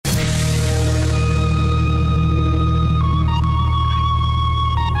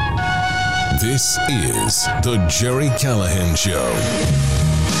This is the Gerry Callahan Show.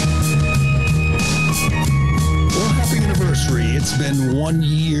 Well, happy anniversary. It's been 1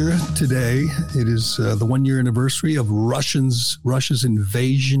 year today. It is the 1 year anniversary of Russia's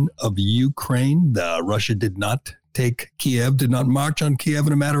invasion of Ukraine. Russia did not take Kiev, did not march on Kiev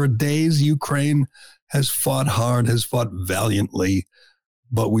in a matter of days. Ukraine has fought hard, has fought valiantly,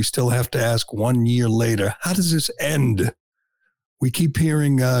 but we still have to ask 1 year later, how does this end? We keep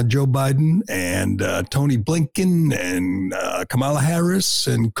hearing Joe Biden and Tony Blinken and Kamala Harris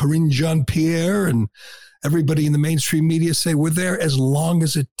and Karine Jean-Pierre and everybody in the mainstream media say we're there as long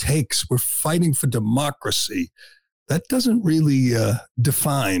as it takes. We're fighting for democracy. That doesn't really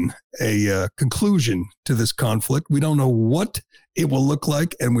define a conclusion to this conflict. We don't know what it will look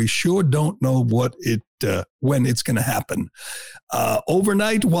like, and we sure don't know when it's going to happen.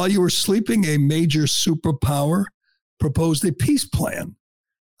 Overnight, while you were sleeping, a major superpower proposed a peace plan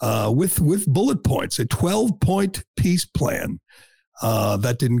with bullet points, a 12-point peace plan.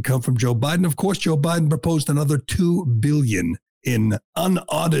 That didn't come from Joe Biden. Of course, Joe Biden proposed another $2 billion in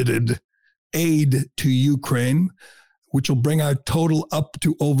unaudited aid to Ukraine, which will bring our total up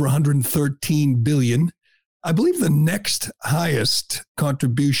to over $113 billion. I believe the next highest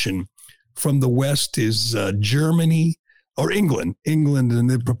contribution from the West is Germany or England. And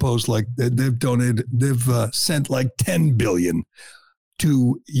they've proposed they've sent like $10 billion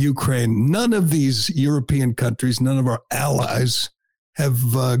to Ukraine. None of these European countries, none of our allies have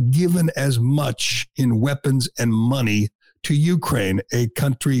given as much in weapons and money to Ukraine, a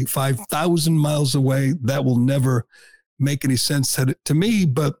country 5,000 miles away. That will never make any sense to me,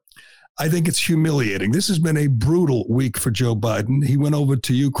 but I think it's humiliating. This has been a brutal week for Joe Biden. He went over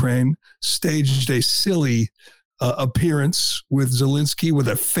to Ukraine, staged a silly appearance with Zelensky with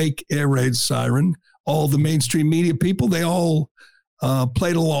a fake air raid siren. All the mainstream media people, they all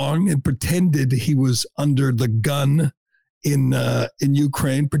played along and pretended he was under the gun in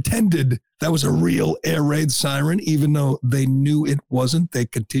Ukraine, pretended that was a real air raid siren, even though they knew it wasn't. They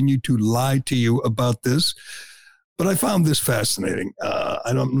continued to lie to you about this. But I found this fascinating.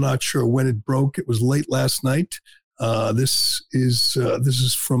 I'm not sure when it broke. It was late last night. This is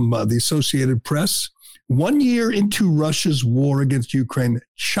from the Associated Press. 1 year into Russia's war against Ukraine,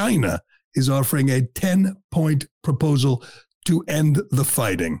 China is offering a 10-point proposal to end the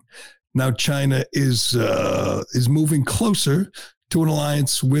fighting. Now, China is moving closer to an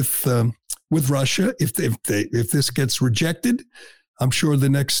alliance with Russia. If this gets rejected, I'm sure the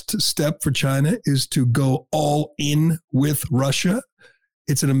next step for China is to go all in with Russia.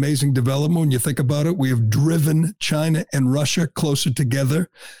 It's an amazing development when you think about it. We have driven China and Russia closer together.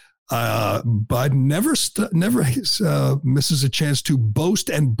 Biden never misses a chance to boast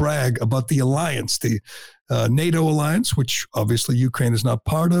and brag about the alliance, the NATO alliance, which obviously Ukraine is not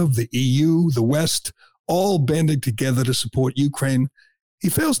part of, the EU, the West, all banding together to support Ukraine. He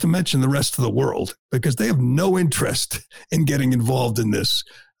fails to mention the rest of the world because they have no interest in getting involved in this.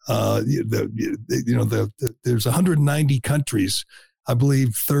 There's 190 countries. I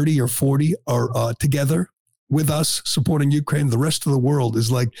believe 30 or 40 are together with us supporting Ukraine. The rest of the world is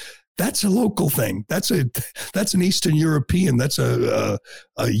like, that's a local thing. That's an Eastern European. That's a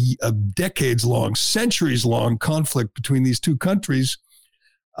decades-long, centuries-long conflict between these two countries.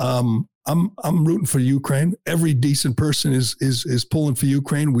 I'm rooting for Ukraine. Every decent person is pulling for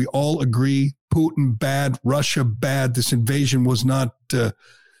Ukraine. We all agree Putin bad, Russia bad. This invasion was not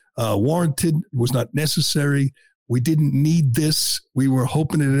warranted, was not necessary. We didn't need this. We were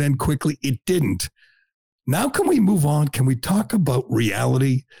hoping it'd end quickly. It didn't. Now can we move on? Can we talk about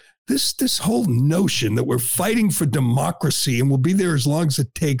reality? This whole notion that we're fighting for democracy and we'll be there as long as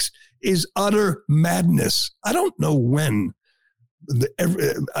it takes is utter madness. I don't know when the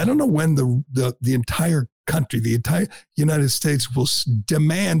entire country, the entire United States will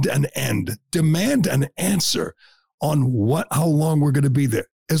demand an end, demand an answer on how long we're going to be there.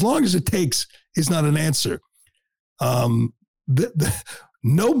 As long as it takes is not an answer.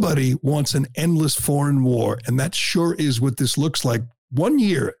 Nobody wants an endless foreign war, and that sure is what this looks like. 1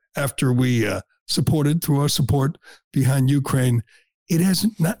 year after we supported through our support behind Ukraine, it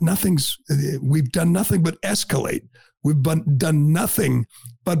hasn't. We've done nothing but escalate. We've done nothing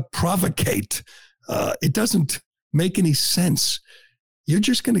but provocate. It doesn't make any sense. You're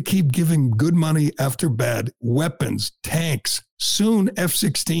just going to keep giving good money after bad, weapons, tanks, soon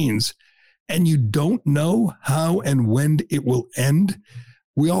F-16s, and you don't know how and when it will end.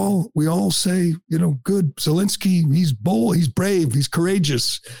 We all say, good. Zelensky, he's bold, he's brave, he's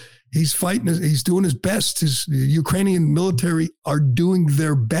courageous, he's fighting, he's doing his best. His Ukrainian military are doing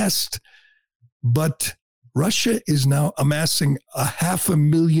their best, but Russia is now amassing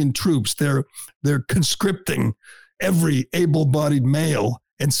 500,000 troops. They're conscripting every able-bodied male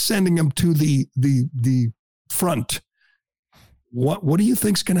and sending them to the front. What do you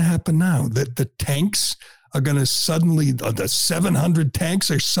think's going to happen now? That the tanks are going to suddenly, the 700 tanks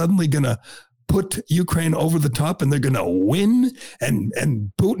are suddenly going to put Ukraine over the top and they're going to win,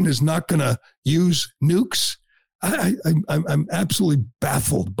 and Putin is not going to use nukes? I'm absolutely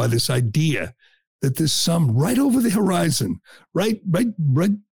baffled by this idea that there's some right over the horizon, right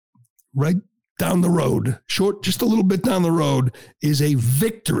down the road, just a little bit down the road, is a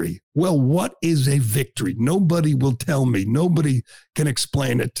victory. Well, what is a victory? Nobody will tell me. Nobody can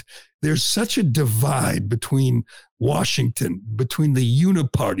explain it. There's such a divide between Washington, between the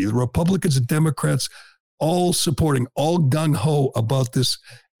Uniparty, the Republicans and Democrats, all supporting, all gung-ho about this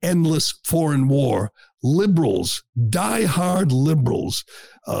endless foreign war. Liberals, die-hard liberals,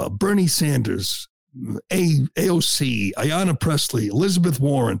 Bernie Sanders, AOC, Ayanna Pressley, Elizabeth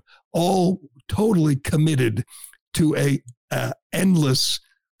Warren, all totally committed to a endless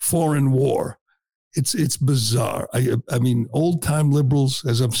foreign war. It's bizarre. I mean, old-time liberals,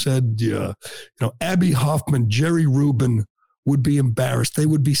 as I've said, Abby Hoffman, Gerry Rubin would be embarrassed. They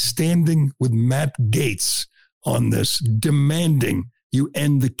would be standing with Matt Gaetz on this, demanding you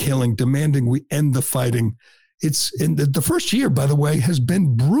end the killing, demanding we end the fighting. It's in the first year, by the way, has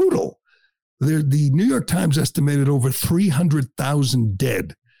been brutal. The New York Times estimated over 300,000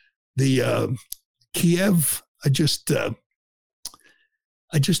 dead. The Kiev, I just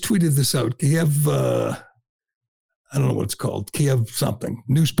tweeted this out. Kiev, I don't know what it's called. Kiev something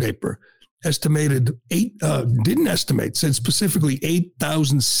newspaper estimated said specifically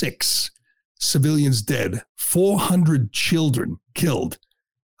 8,006 civilians dead, 400 children killed.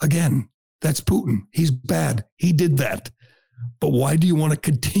 Again, that's Putin. He's bad. He did that. But why do you want to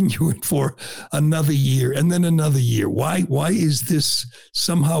continue it for another year and then another year? Why is this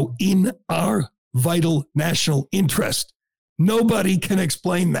somehow in our vital national interest? Nobody can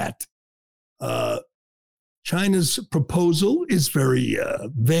explain that. China's proposal is very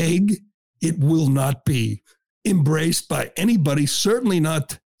vague. It will not be embraced by anybody, certainly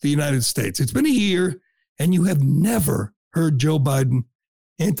not the United States. It's been a year, and you have never heard Joe Biden,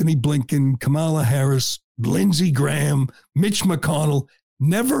 Anthony Blinken, Kamala Harris, Lindsey Graham, Mitch McConnell,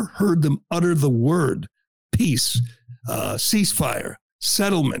 never heard them utter the word peace, ceasefire,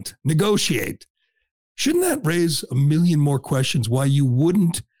 settlement, negotiate. Shouldn't that raise a million more questions why you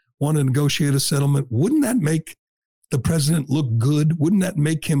wouldn't want to negotiate a settlement? Wouldn't that make the president look good? Wouldn't that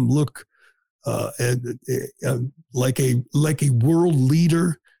make him look like a world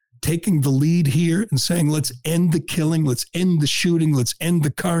leader taking the lead here and saying, let's end the killing, let's end the shooting, let's end the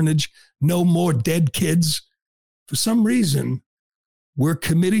carnage, no more dead kids? For some reason, we're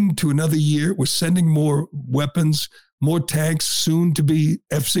committing to another year. We're sending more weapons, more tanks, soon to be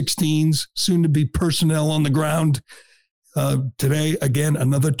F-16s, soon to be personnel on the ground. Today, again,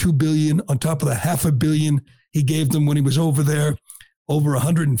 another $2 billion on top of the $500 million he gave them when he was over there. Over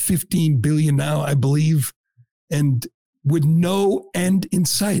 $115 billion now, I believe, and with no end in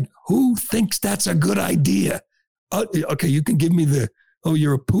sight. Who thinks that's a good idea? Okay, you can give me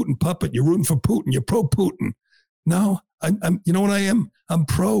you're a Putin puppet. You're rooting for Putin. You're pro-Putin. No, I'm. You know what I am? I'm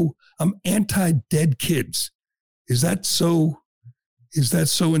anti-dead kids. Is that so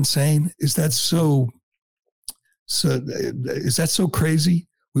insane? Is that so crazy?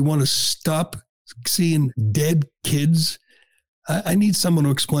 We want to stop seeing dead kids. I need someone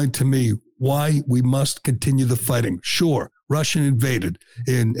to explain to me why we must continue the fighting. Sure, Russia invaded,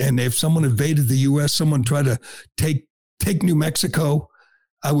 and if someone invaded the U.S., someone tried to take New Mexico,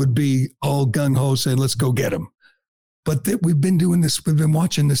 I would be all gung-ho saying, let's go get them. But we've been doing this, we've been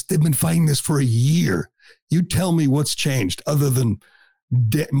watching this, they've been fighting this for a year. You tell me what's changed other than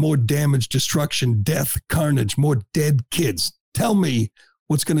more damage, destruction, death, carnage, more dead kids. Tell me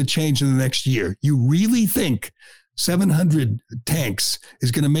what's going to change in the next year. You really think 700 tanks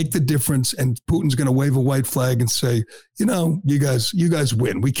is going to make the difference, and Putin's going to wave a white flag and say, you guys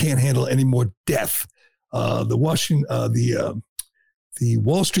win. We can't handle any more death. The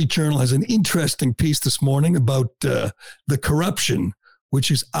Wall Street Journal has an interesting piece this morning about the corruption, which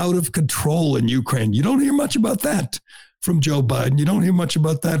is out of control in Ukraine. You don't hear much about that from Joe Biden. You don't hear much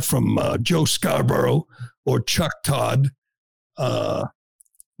about that from Joe Scarborough or Chuck Todd.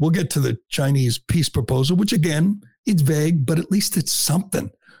 We'll get to the Chinese peace proposal, which again, it's vague, but at least it's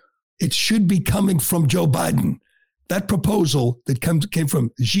something. It should be coming from Joe Biden. That proposal that came from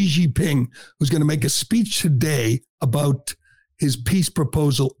Xi Jinping, who's going to make a speech today about his peace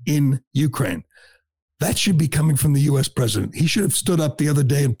proposal in Ukraine. That should be coming from the U.S. president. He should have stood up the other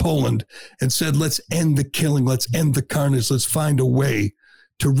day in Poland and said, let's end the killing. Let's end the carnage. Let's find a way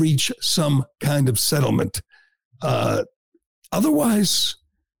to reach some kind of settlement. Otherwise,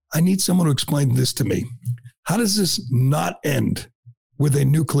 I need someone to explain this to me. How does this not end with a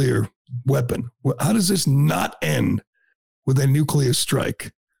nuclear weapon? How does this not end with a nuclear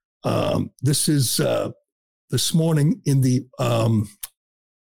strike? This is this morning in the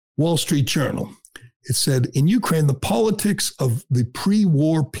Wall Street Journal. It said, in Ukraine, the politics of the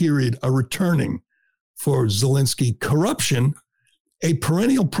pre-war period are returning for Zelensky. Corruption, a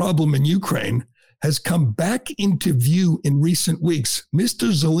perennial problem in Ukraine, has come back into view in recent weeks.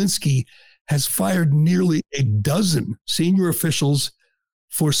 Mr. Zelensky has fired nearly a dozen senior officials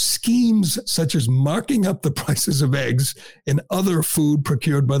for schemes such as marking up the prices of eggs and other food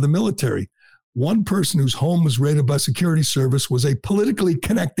procured by the military. One person whose home was raided by security service was a politically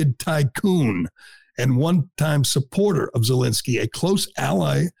connected tycoon and one-time supporter of Zelensky. A close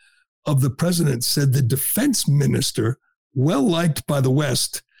ally of the president said the defense minister, well liked by the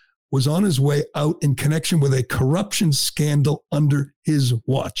West, was on his way out in connection with a corruption scandal under his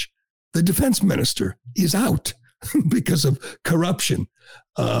watch. The defense minister is out because of corruption.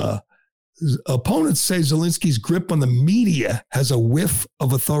 Opponents say Zelensky's grip on the media has a whiff of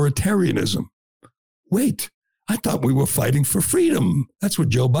authoritarianism. Wait, I thought we were fighting for freedom. That's what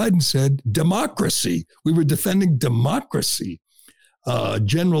Joe Biden said. Democracy. We were defending democracy.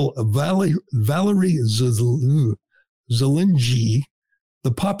 General Valery Zelensky,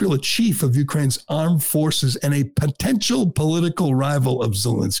 the popular chief of Ukraine's armed forces and a potential political rival of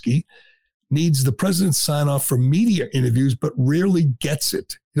Zelensky, needs the president's sign-off for media interviews, but rarely gets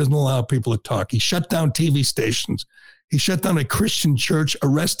it. He doesn't allow people to talk. He shut down TV stations. He shut down a Christian church,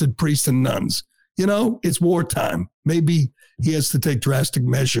 arrested priests and nuns. You know, it's wartime. Maybe he has to take drastic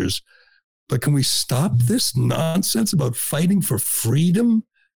measures. But can we stop this nonsense about fighting for freedom?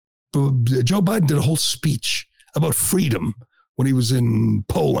 Joe Biden did a whole speech about freedom when he was in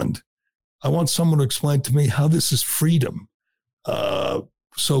Poland. I want someone to explain to me how this is freedom.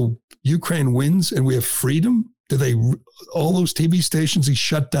 So Ukraine wins and we have freedom? All those TV stations he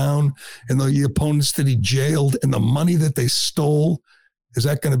shut down and the opponents that he jailed and the money that they stole, is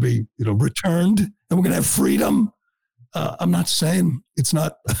that going to be, returned and we're going to have freedom? I'm not saying it's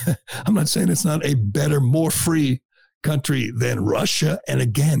not a better, more free country than Russia. And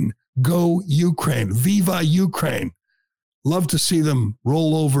again, go Ukraine, viva Ukraine. Love to see them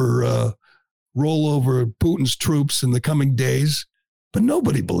roll over Putin's troops in the coming days. But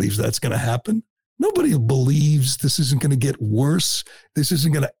nobody believes that's going to happen. Nobody believes this isn't going to get worse. This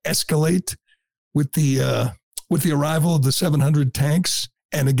isn't going to escalate with the arrival of the 700 tanks.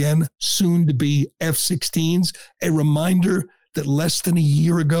 And again, soon to be F-16s. A reminder that less than a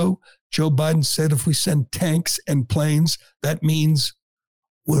year ago, Joe Biden said if we send tanks and planes, that means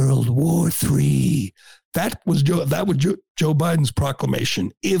World War III. That was Joe Biden's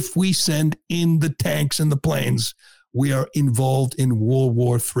proclamation. If we send in the tanks and the planes, we are involved in World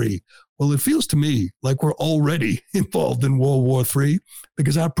War III. Well, it feels to me like we're already involved in World War III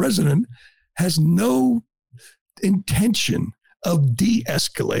because our president has no intention of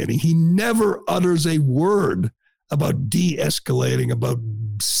de-escalating. He never utters a word about de-escalating, about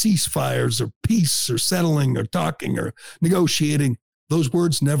ceasefires or peace or settling or talking or negotiating. Those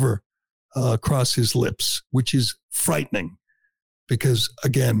words never cross his lips, which is frightening because,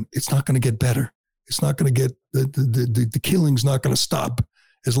 again, it's not going to get better. It's not going to get, the killing's not going to stop.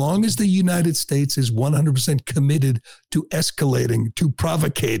 As long as the United States is 100% committed to escalating, to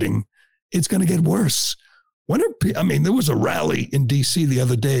provocating, it's going to get worse. There was a rally in D.C. the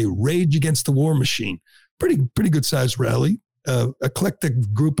other day, Rage Against the War Machine. Pretty good sized rally,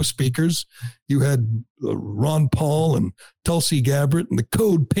 eclectic group of speakers. You had Ron Paul and Tulsi Gabbard and the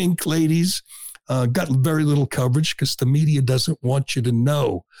Code Pink ladies. Got very little coverage because the media doesn't want you to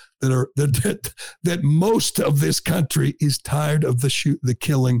know that most of this country is tired of the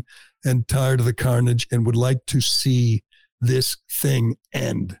killing and tired of the carnage and would like to see this thing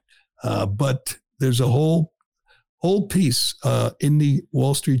end. But there's a whole piece in the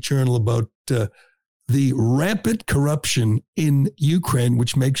Wall Street Journal about the rampant corruption in Ukraine,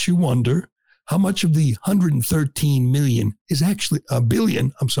 which makes you wonder how much of the 113 billion is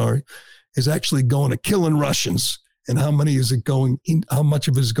actually going to killing Russians, and how much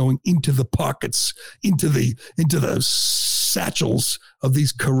of it is going into the pockets, into the satchels of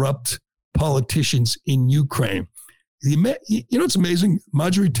these corrupt politicians in Ukraine. It's amazing.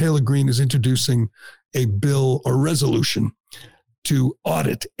 Marjorie Taylor Greene is introducing a bill or resolution to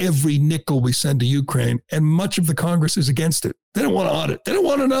audit every nickel we send to Ukraine, and much of the Congress is against it. They don't want to audit. They don't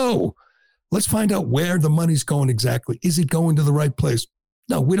want to know. Let's find out where the money's going exactly. Is it going to the right place?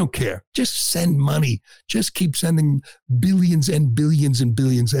 No, we don't care. Just send money. Just keep sending billions and billions and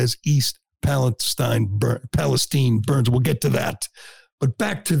billions as East Palestine burns. We'll get to that. But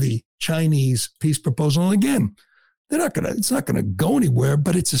back to the Chinese peace proposal. And again, it's not gonna go anywhere,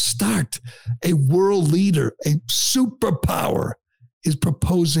 but it's a start. A world leader, a superpower is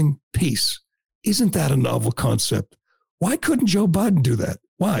proposing peace. Isn't that a novel concept? Why couldn't Joe Biden do that?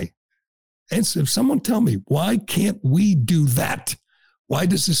 Why? And so if someone tell me, why can't we do that? Why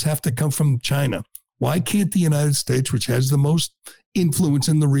does this have to come from China? Why can't the United States, which has the most influence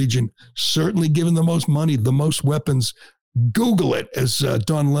in the region, certainly given the most money, the most weapons, Google it, as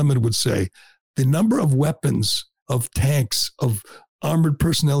Don Lemon would say, the number of weapons, of tanks, of armored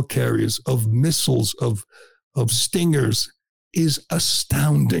personnel carriers, of missiles, of stingers is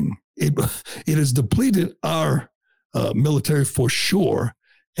astounding. It has depleted our military for sure,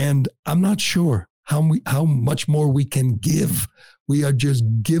 and I'm not sure how much more we can give. We are just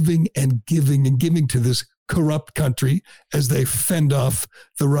giving and giving and giving to this corrupt country as they fend off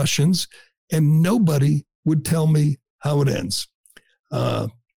the Russians, and nobody would tell me how it ends.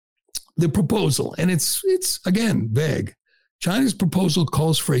 The proposal, and it's again vague. China's proposal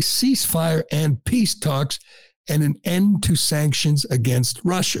calls for a ceasefire and peace talks and an end to sanctions against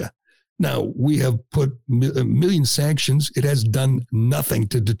Russia. Now, we have put a million sanctions. It has done nothing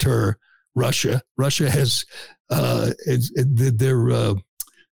to deter Russia. Russia has their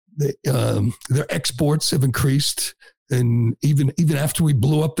exports have increased, and even after we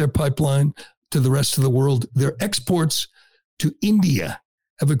blew up their pipeline to the rest of the world, their exports to India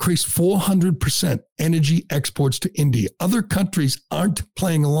have increased 400%. Energy exports to India. Other countries aren't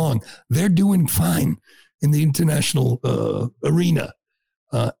playing along. They're doing fine in the international arena.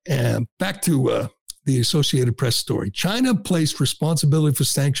 And back to the Associated Press story. China placed responsibility for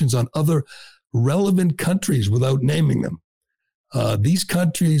sanctions on other relevant countries without naming them. These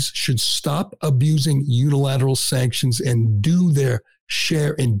countries should stop abusing unilateral sanctions and do their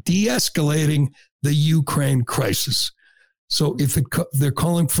share in de-escalating the Ukraine crisis. So if they're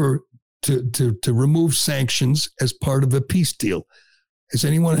calling for to remove sanctions as part of a peace deal, does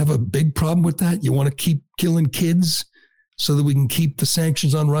anyone have a big problem with that? You want to keep killing kids so that we can keep the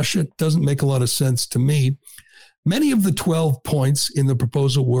sanctions on Russia? It doesn't make a lot of sense to me. Many of the 12 points in the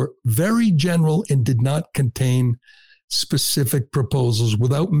proposal were very general and did not contain specific proposals.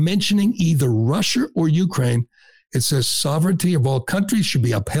 Without mentioning either Russia or Ukraine, it says sovereignty of all countries should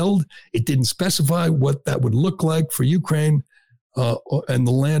be upheld. It didn't specify what that would look like for Ukraine and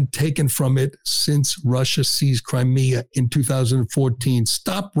the land taken from it since Russia seized Crimea in 2014.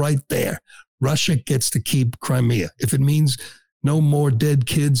 Stop right there. Russia gets to keep Crimea. If it means no more dead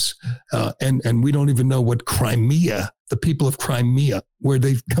kids, and we don't even know what Crimea, the people of Crimea, where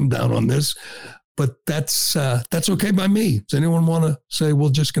they've come down on this, but that's okay by me. Does anyone want to say we're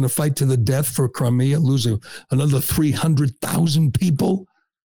just going to fight to the death for Crimea, lose another 300,000 people?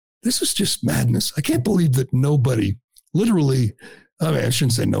 This is just madness. I can't believe that nobody, literally, I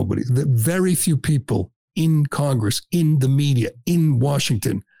shouldn't say nobody, that very few people in Congress, in the media, in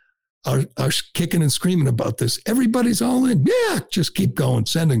Washington are kicking and screaming about this. Everybody's all in. Yeah, just keep going,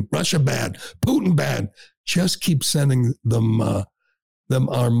 sending Russia bad, Putin bad. Just keep sending them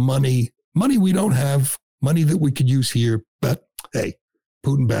our money we don't have, money that we could use here. But hey,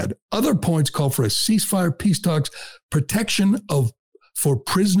 Putin bad. Other points call for a ceasefire, peace talks, protection for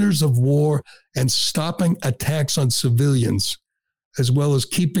prisoners of war, and stopping attacks on civilians, as well as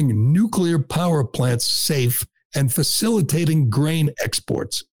keeping nuclear power plants safe and facilitating grain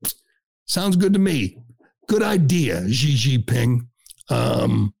exports. Sounds good to me. Good idea, Xi Jinping.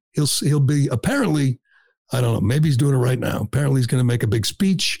 He'll be apparently, I don't know, maybe he's doing it right now. Apparently he's going to make a big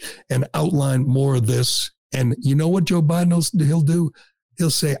speech and outline more of this. And you know what Joe Biden he'll do? He'll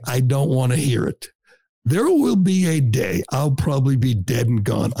say, I don't want to hear it. There will be a day, I'll probably be dead and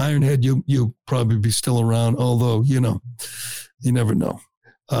gone. Ironhead, you'll probably be still around, although, you never know,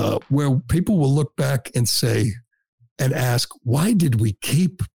 where people will look back and say, and ask, why did we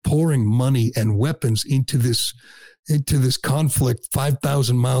keep pouring money and weapons into this conflict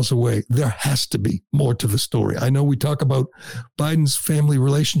 5,000 miles away? There has to be more to the story. I know we talk about Biden's family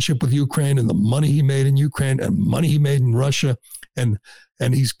relationship with Ukraine and the money he made in Ukraine and money he made in Russia, and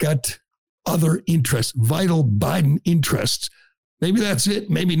he's got other interests, vital Biden interests. Maybe that's it,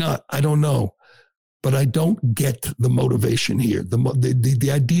 maybe not. I don't know. But I don't get the motivation here.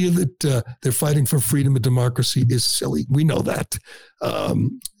 The idea that they're fighting for freedom and democracy is silly. We know that.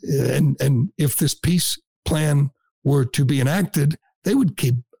 And if this peace plan were to be enacted, they would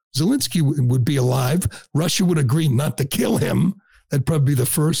keep, Zelensky would be alive. Russia would agree not to kill him. That'd probably be the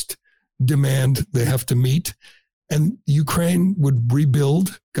first demand they have to meet. And Ukraine would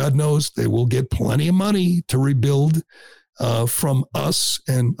rebuild. God knows they will get plenty of money to rebuild from us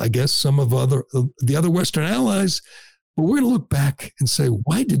and I guess some of the other Western allies. But we're going to look back and say,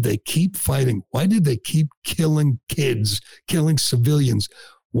 why did they keep fighting? Why did they keep killing kids, killing civilians?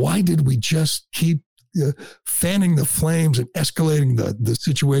 Why did we just keep fanning the flames and escalating the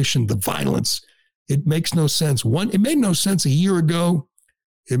situation, the violence? It makes no sense. It made no sense a year ago.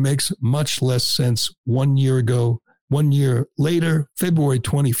 It makes much less sense 1 year ago. 1 year later, February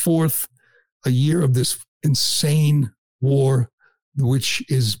 24th, a year of this insane war, which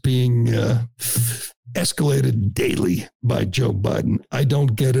is being escalated daily by Joe Biden. I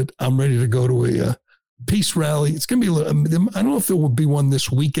don't get it. I'm ready to go to a peace rally. It's going to be, I don't know if there will be one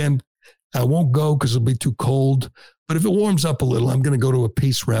this weekend. I won't go because it'll be too cold. But if it warms up a little, I'm going to go to a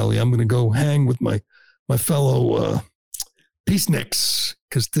peace rally. I'm going to go hang with my fellow peaceniks,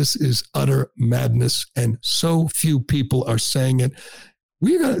 because this is utter madness, and so few people are saying it.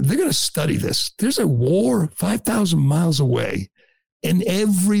 They're going to study this. There's a war 5,000 miles away, and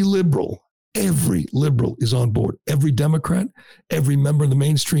every liberal is on board. Every Democrat, every member of the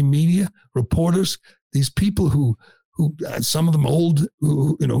mainstream media, reporters, these people who some of them old,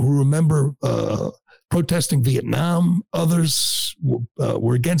 who remember protesting Vietnam. Others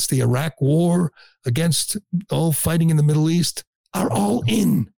were against the Iraq War, against all fighting in the Middle East, are all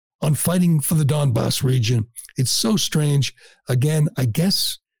in on fighting for the Donbass region. It's so strange. Again, I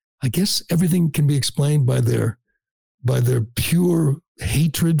guess everything can be explained by their pure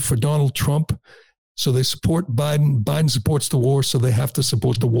hatred for Donald Trump. So they support Biden. Biden supports the war, so they have to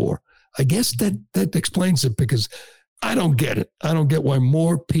support the war. I guess that explains it, because I don't get it. I don't get why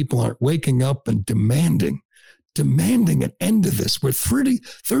more people aren't waking up and demanding an end to this. We're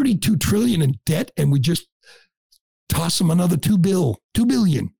 32 trillion in debt, and we just toss them another $2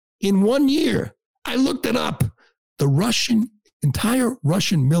 billion in 1 year. I looked it up. The entire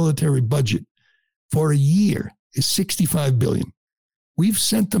Russian military budget for a year is $65 billion. We've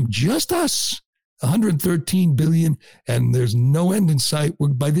sent them, just us, $113 billion, and there's no end in sight.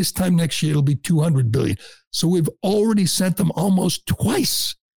 By this time next year, it'll be $200 billion. So we've already sent them almost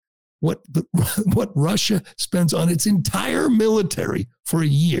twice what Russia spends on its entire military for a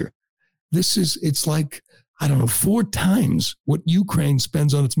year. It's like, I don't know, 4 times what Ukraine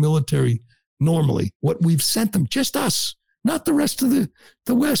spends on its military normally. What we've sent them, just us, not the rest of the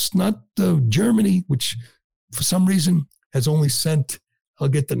West, not Germany, which for some reason has only sent, I'll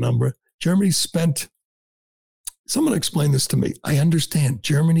get the number. Germany spent, someone explain this to me. I understand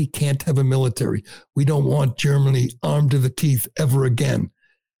Germany can't have a military. We don't want Germany armed to the teeth ever again.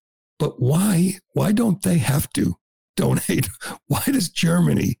 But why don't they have to donate? Why does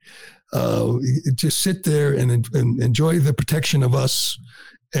Germany just sit there and enjoy the protection of us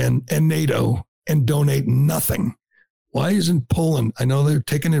and NATO and donate nothing? Why isn't Poland? I know they're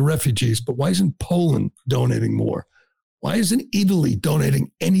taking in refugees, but why isn't Poland donating more? Why isn't Italy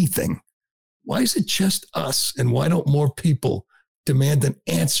donating anything? Why is it just us? And why don't more people demand an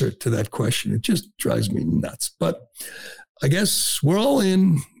answer to that question? It just drives me nuts. But I guess we're all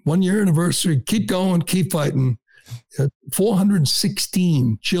in. 1 year anniversary. Keep going, keep fighting.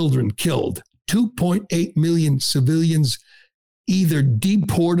 416 children killed. 2.8 million civilians either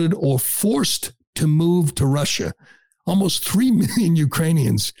deported or forced to move to Russia. Almost 3 million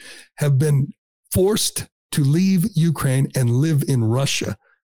Ukrainians have been forced to leave Ukraine and live in Russia.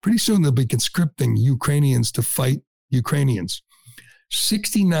 Pretty soon they'll be conscripting Ukrainians to fight Ukrainians.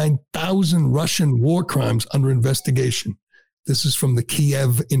 69,000 Russian war crimes under investigation. This is from the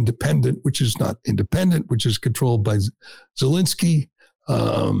Kiev Independent, which is not independent, which is controlled by Zelensky.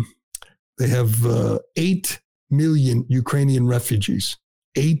 They have 8 million Ukrainian refugees.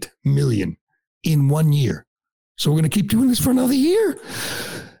 8 million in 1 year. So we're going to keep doing this for another year.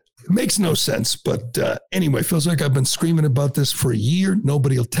 It makes no sense. But anyway, feels like I've been screaming about this for a year.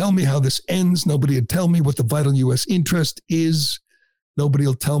 Nobody will tell me how this ends. Nobody will tell me what the vital U.S. interest is. Nobody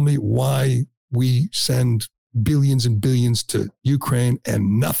will tell me why we send billions and billions to Ukraine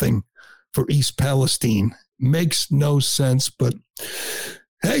and nothing for East Palestine. Makes no sense, but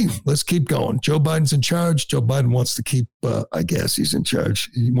hey, let's keep going. Joe Biden's in charge. Joe Biden wants to keep, I guess he's in charge.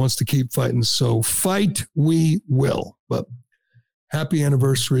 He wants to keep fighting. So fight we will. But happy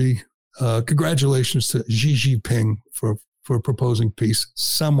anniversary. Congratulations to Xi Jinping for proposing peace.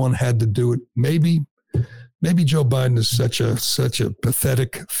 Someone had to do it. Maybe Joe Biden is such a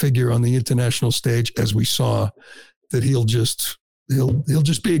pathetic figure on the international stage, as we saw, that he'll just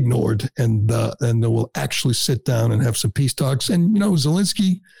be ignored, and they will actually sit down and have some peace talks. And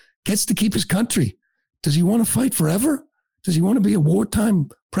Zelensky gets to keep his country. Does he want to fight forever? Does he want to be a wartime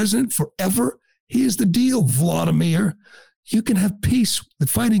president forever? Here's the deal, Vladimir. You can have peace. The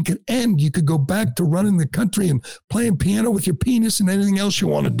fighting can end. You could go back to running the country and playing piano with your penis and anything else you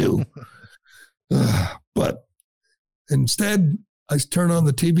want to do. But instead, I turned on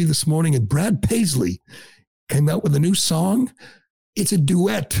the TV this morning and Brad Paisley came out with a new song. It's a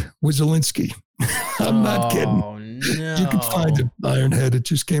duet with Zelensky. I'm not kidding. No. You can find it, Ironhead. It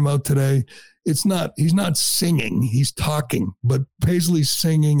just came out today. He's not singing, he's talking, but Paisley's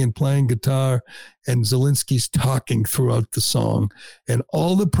singing and playing guitar and Zelensky's talking throughout the song. And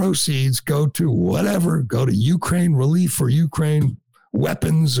all the proceeds go to Ukraine relief or Ukraine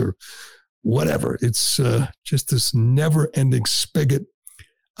weapons or whatever. It's just this never ending spigot.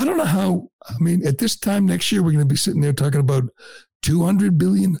 I don't know how, at this time next year, we're going to be sitting there talking about 200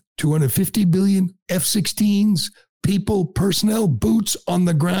 billion, 250 billion, F-16s, people, personnel, boots on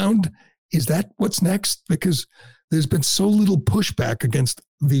the ground. Is that what's next? Because there's been so little pushback against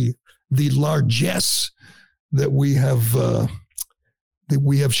the largesse that we have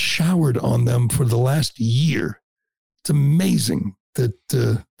showered on them for the last year. It's amazing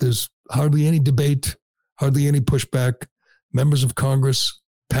that there's hardly any debate, hardly any pushback. Members of Congress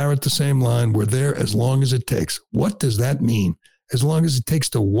parrot the same line. We're there as long as it takes. What does that mean? As long as it takes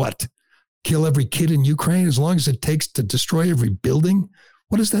to what? Kill every kid in Ukraine? As long as it takes to destroy every building?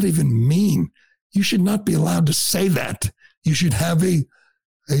 What does that even mean? You should not be allowed to say that. You should have a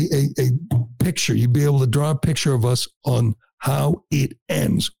picture. You'd be able to draw a picture of us on how it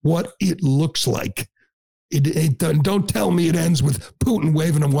ends, what it looks like. Don't tell me it ends with Putin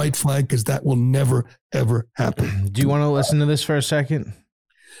waving a white flag, because that will never, ever happen. Do you want to listen to this for a second?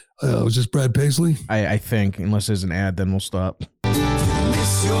 Was this Brad Paisley? I think, unless there's an ad, then we'll stop.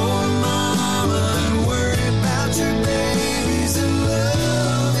 Miss your mama and worry about your babies and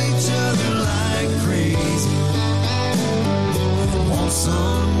love each other like crazy. Want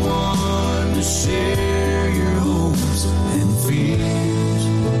someone to share your hopes and fears.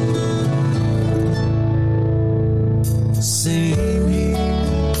 Same here.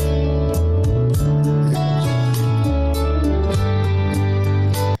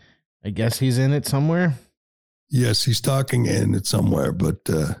 I guess he's in it somewhere. Yes, he's talking in it somewhere, but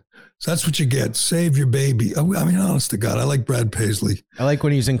so that's what you get. Save your baby. Honest to God, I like Brad Paisley. I like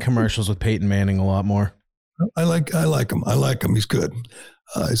when he's in commercials with Peyton Manning a lot more. I like him. He's good.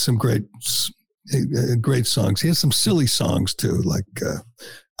 Some great songs. He has some silly songs too, like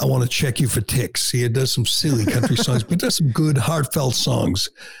I Want to Check You for Ticks. He does some silly country songs, but does some good heartfelt songs.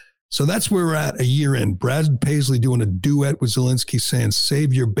 So that's where we're at a year in. Brad Paisley doing a duet with Zelensky saying,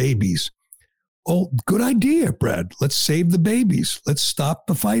 save your babies. Oh, good idea, Brad. Let's save the babies. Let's stop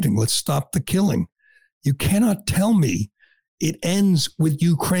the fighting. Let's stop the killing. You cannot tell me it ends with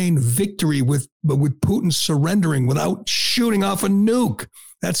Ukraine victory, with Putin surrendering without shooting off a nuke.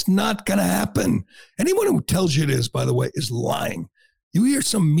 That's not going to happen. Anyone who tells you it is, by the way, is lying. You hear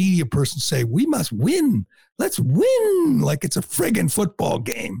some media person say, we must win. Let's win, like it's a friggin' football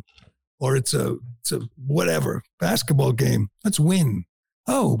game. Or it's a whatever, basketball game. Let's win.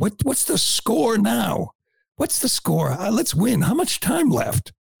 Oh, what's the score now? What's the score? Let's win. How much time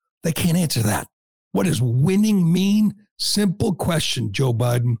left? They can't answer that. What does winning mean? Simple question, Joe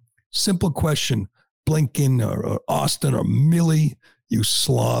Biden. Simple question. Blinken or Austin or Milley, you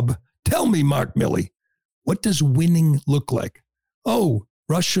slob. Tell me, Mark Milley, what does winning look like? Oh,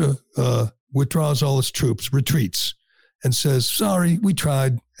 Russia withdraws all its troops, retreats, and says, sorry, we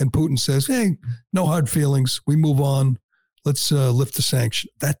tried. And Putin says, hey, no hard feelings. We move on. Let's lift the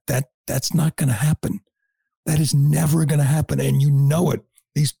sanction. That's not going to happen. That is never going to happen. And you know it.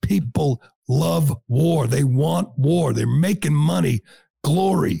 These people love war. They want war. They're making money,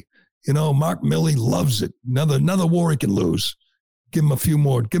 glory. You know, Mark Milley loves it. Another war he can lose. Give him a few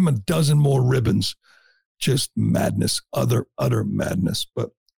more. Give him a dozen more ribbons. Just madness, utter madness.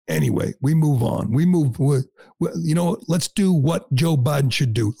 But anyway, we move on. Let's do what Joe Biden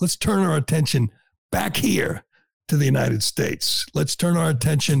should do. Let's turn our attention back here to the United States. Let's turn our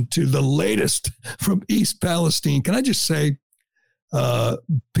attention to the latest from East Palestine. Can I just say,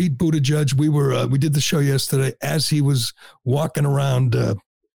 Pete Buttigieg, we did the show yesterday as he was walking around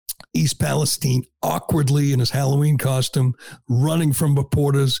East Palestine awkwardly in his Halloween costume, running from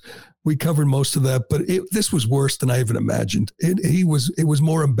reporters. We covered most of that, but this was worse than I even imagined. It was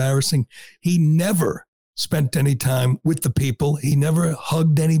more embarrassing. He never spent any time with the people. He never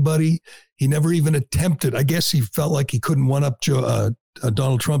hugged anybody. He never even attempted. I guess he felt like he couldn't one-up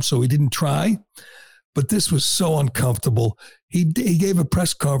Donald Trump, so he didn't try. But this was so uncomfortable. He gave a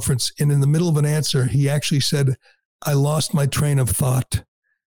press conference, and in the middle of an answer, he actually said, I lost my train of thought.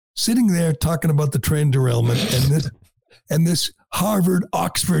 Sitting there talking about the train derailment, And this Harvard,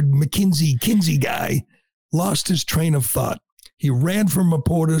 Oxford, Kinsey guy lost his train of thought. He ran from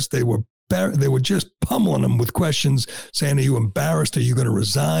reporters. They were just pummeling him with questions, saying, are you embarrassed? Are you going to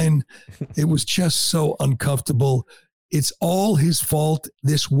resign? It was just so uncomfortable. It's all his fault.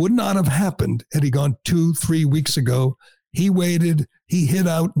 This would not have happened had he gone 2-3 weeks ago. He waited. He hid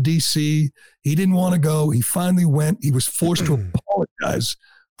out in D.C. He didn't want to go. He finally went. He was forced to apologize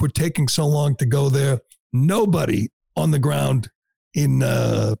for taking so long to go there. Nobody on the ground in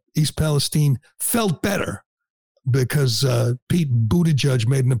East Palestine felt better because Pete Buttigieg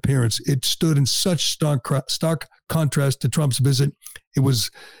made an appearance. It stood in such stark contrast to Trump's visit. It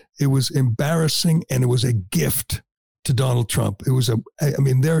was embarrassing, and it was a gift to Donald Trump. It was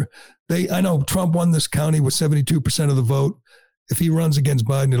I know Trump won this county with 72% of the vote. If he runs against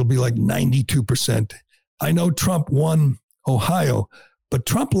Biden, it'll be like 92%. I know Trump won Ohio, but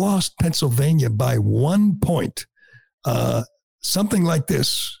Trump lost Pennsylvania by 1 point. Something like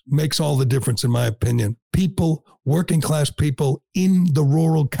this makes all the difference, in my opinion. People, working class people in the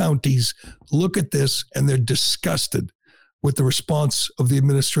rural counties, look at this and they're disgusted with the response of the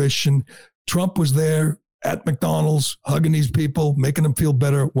administration. Trump was there at McDonald's, hugging these people, making them feel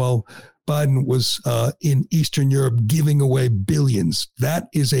better, while Biden was in Eastern Europe giving away billions. That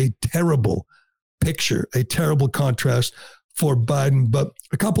is a terrible picture, a terrible contrast for Biden. But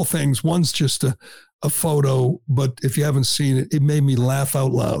a couple things. One's just a photo, but if you haven't seen it, it made me laugh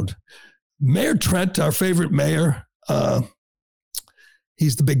out loud. Mayor Trent, our favorite mayor,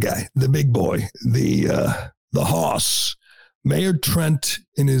 he's the big guy, the big boy, the hoss. Mayor Trent,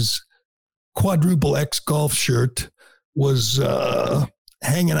 in his quadruple X golf shirt, was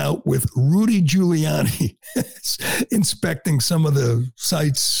hanging out with Rudy Giuliani, inspecting some of the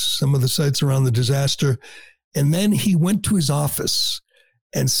sites around the disaster. And then he went to his office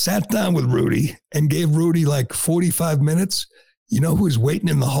and sat down with Rudy and gave Rudy like 45 minutes. You know who was waiting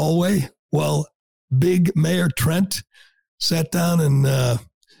in the hallway? Well, big Mayor Trent sat down and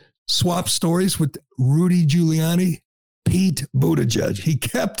swapped stories with Rudy Giuliani. Pete Buttigieg. He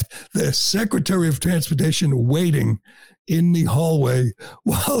kept the Secretary of Transportation waiting in the hallway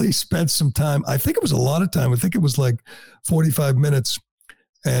while he spent some time. I think it was a lot of time. I think it was like 45 minutes.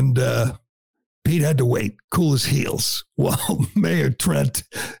 And Pete had to wait, cool his heels, while Mayor Trent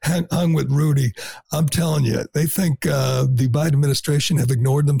hung with Rudy. I'm telling you, they think the Biden administration have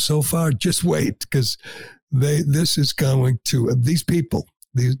ignored them so far. Just wait, because this is going to, these people,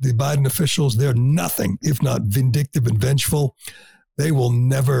 the Biden officials, they're nothing if not vindictive and vengeful. They will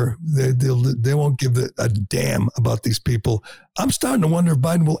never, they won't give a damn about these people. I'm starting to wonder if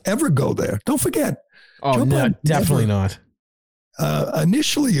Biden will ever go there. Don't forget. Oh, no, definitely not.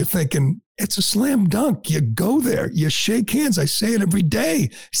 Initially, you're thinking it's a slam dunk. You go there, you shake hands. I say it every day.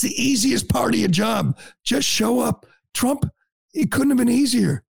 It's the easiest part of your job. Just show up. Trump, it couldn't have been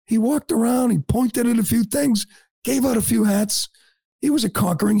easier. He walked around, he pointed at a few things, gave out a few hats. He was a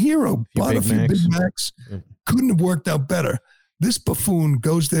conquering hero. Bought a few Big Macs. Couldn't have worked out better. This buffoon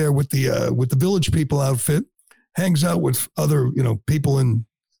goes there with the Village People outfit, hangs out with other people, and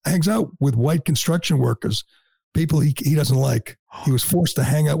hangs out with white construction workers, people he doesn't like. He was forced to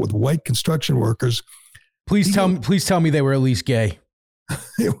hang out with white construction workers. Please tell me they were at least gay.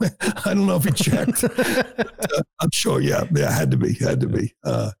 I don't know if he checked. I'm sure. Yeah, had to be.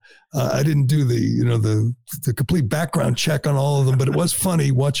 I didn't do the complete background check on all of them, but it was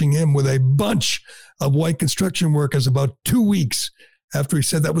funny watching him with a bunch of white construction workers about 2 weeks after he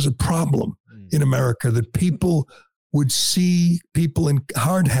said that was a problem in America, that people would see people in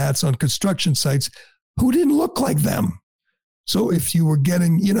hard hats on construction sites who didn't look like them. So if you were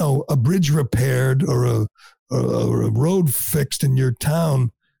getting, a bridge repaired or a road fixed in your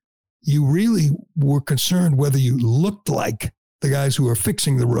town, you really were concerned whether you looked like the guys who were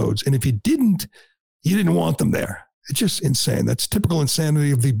fixing the roads. And if you didn't want them there. It's just insane. That's typical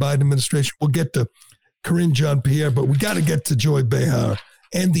insanity of the Biden administration. We'll get to Karine Jean-Pierre, but we got to get to Joy Behar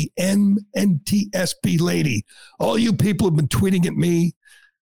and the NTSB lady. All you people have been tweeting at me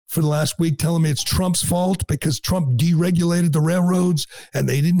for the last week telling me it's Trump's fault because Trump deregulated the railroads and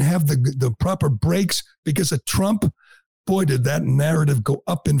they didn't have the proper brakes because of Trump. Boy, did that narrative go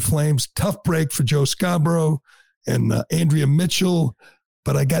up in flames. Tough break for Joe Scarborough and Andrea Mitchell.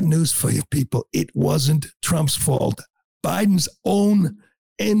 But I got news for you people. It wasn't Trump's fault. Biden's own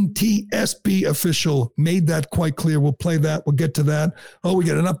NTSB official made that quite clear. We'll play that. We'll get to that. Oh, we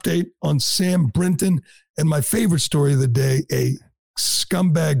got an update on Sam Brinton. And my favorite story of the day, a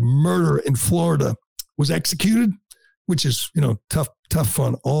scumbag murderer in Florida was executed, which is, tough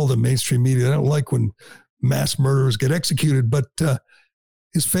on all the mainstream media. I don't like when mass murderers get executed, but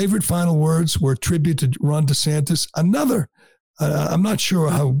His favorite final words were a tribute to Ron DeSantis. Another, I'm not sure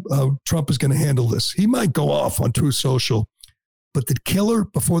how Trump is going to handle this. He might go off on Truth Social, but the killer,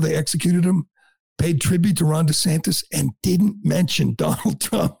 before they executed him, paid tribute to Ron DeSantis and didn't mention Donald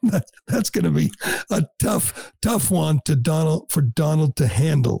Trump. That's going to be a tough one for Donald to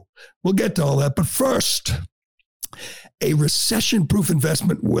handle. We'll get to all that. But first, a recession-proof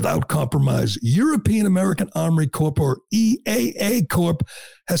investment without compromise. European American Armory Corp, or EAA Corp,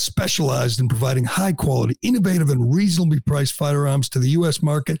 has specialized in providing high-quality, innovative, and reasonably priced firearms to the U.S.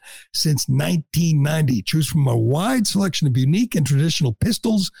 market since 1990. Choose from a wide selection of unique and traditional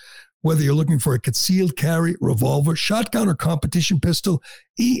pistols. Whether you're looking for a concealed carry, revolver, shotgun, or competition pistol,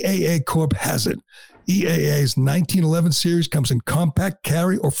 EAA Corp has it. EAA's 1911 series comes in compact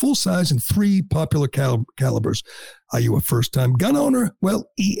carry or full size in 3 popular calibers. Are you a first-time gun owner? Well,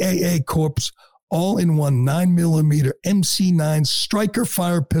 EAA Corp's all-in-one 9mm MC9 Striker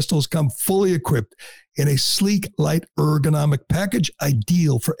fire pistols come fully equipped in a sleek, light, ergonomic package,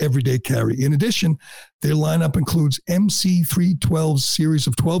 ideal for everyday carry. In addition, their lineup includes MC312 series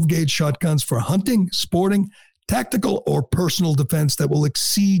of 12-gauge shotguns for hunting, sporting, tactical, or personal defense that will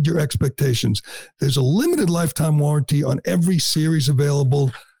exceed your expectations. There's a limited lifetime warranty on every series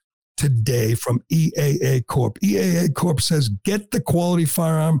available today from EAA Corp. EAA Corp says, get the quality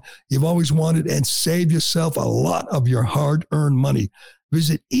firearm you've always wanted and save yourself a lot of your hard-earned money.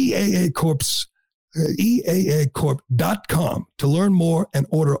 Visit EAAcorp.com to learn more and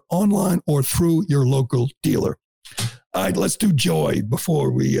order online or through your local dealer. All right, let's do Joy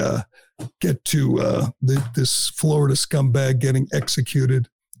before we get to this Florida scumbag getting executed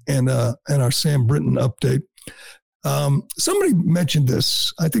and our Sam Brinton update. Somebody mentioned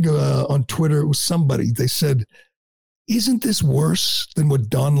this, I think on Twitter, it was somebody. They said, isn't this worse than what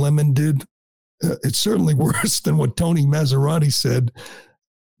Don Lemon did? It's certainly worse than what Tony Maserati said.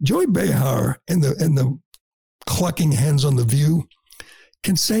 Joy Behar and the clucking hens on The View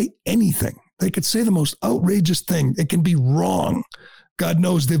can say anything. They could say the most outrageous thing. It can be wrong. God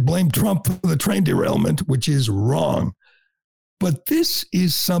knows they've blamed Trump for the train derailment, which is wrong. But this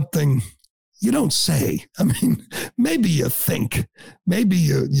is something you don't say. I mean, maybe you think. Maybe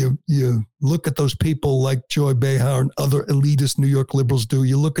you look at those people like Joy Behar and other elitist New York liberals do.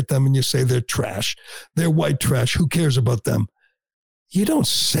 You look at them and you say they're trash. They're white trash. Who cares about them? You don't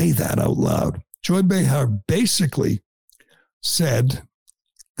say that out loud. Joy Behar basically said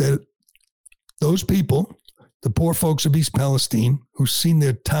that those people, the poor folks of East Palestine, who've seen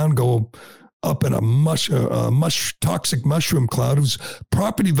their town go up in a toxic mushroom cloud, whose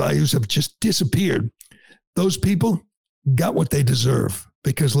property values have just disappeared, those people got what they deserve.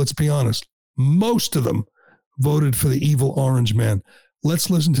 Because let's be honest, most of them voted for the evil orange man. Let's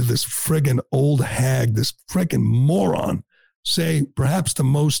listen to this friggin' old hag, this friggin' moron, say perhaps the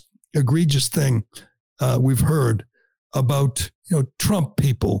most egregious thing we've heard about Trump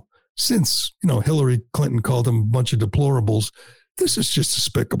people since Hillary Clinton called them a bunch of deplorables. This is just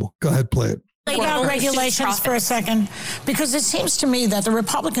despicable. Go ahead, play it. About regulations for a second, because it seems to me that the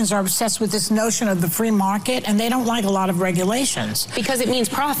Republicans are obsessed with this notion of the free market, and they don't like a lot of regulations. Because it means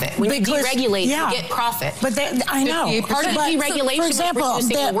profit. When you deregulate, you get profit. But I know. Part of deregulation, for example,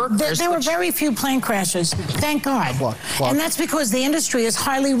 there were very few plane crashes, thank God. And that's because the industry is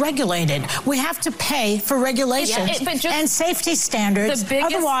highly regulated. We have to pay for regulations and safety standards.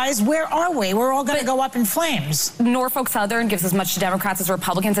 Otherwise, where are we? We're all going to go up in flames. Norfolk Southern gives as much to Democrats as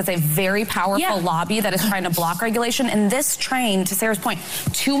Republicans. It's a very powerful lobby that is trying to block regulation. And this train, to Sarah's point,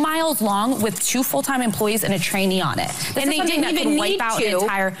 2 miles long with 2 full-time employees and a trainee on it. And they didn't even need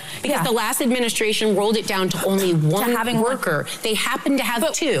to, because the last administration rolled it down to only one worker. They happened to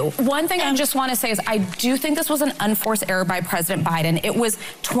have 2. One thing I just want to say is I do think this was an unforced error by President Biden. It was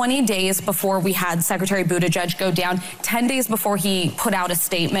 20 days before we had Secretary Buttigieg go down, 10 days before he put out a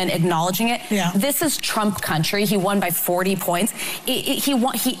statement acknowledging it. This is Trump country. He won by 40 points.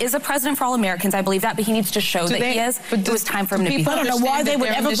 He is a president for all Americans, I believe that, but he needs to show that he is. It was time for him to be. I don't know why they would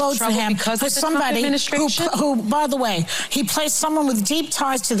ever vote for him, for somebody who, by the way, he placed someone with deep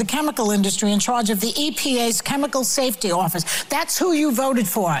ties to the chemical industry in charge of the EPA's Chemical Safety Office. That's who you voted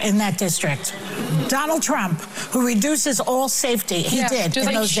for in that district. Donald Trump, who reduces all safety. He did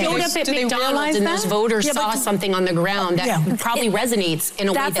in those days. Showed up at McDonald's and those voters saw something on the ground that probably resonates in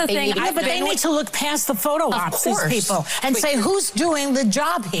a way that they need. But they need to look past the photo ops, these people, and say, who's doing the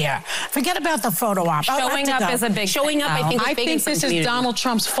job here? Forget about the photo op. Showing up is a big thing. I think this is Donald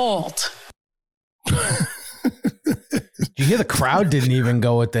Trump's fault. Did you hear the crowd didn't even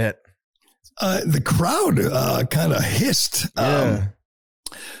go with that? The crowd kind of hissed.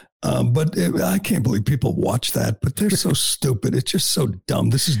 I can't believe people watch that, but they're so stupid. It's just so dumb.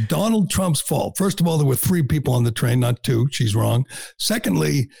 This is Donald Trump's fault. First of all, there were 3 people on the train, not 2. She's wrong.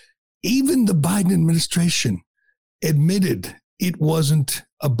 Secondly, even the Biden administration admitted it wasn't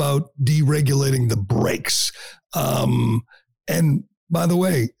about deregulating the brakes. And by the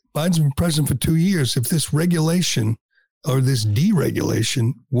way, Biden's been president for 2 years. If this regulation or this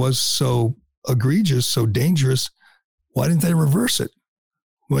deregulation was so egregious, so dangerous, why didn't they reverse it?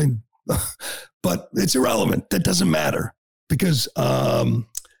 I mean, but it's irrelevant. That doesn't matter because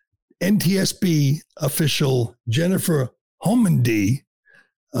NTSB official Jennifer Homendy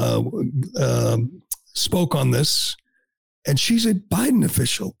spoke on this, and she's a Biden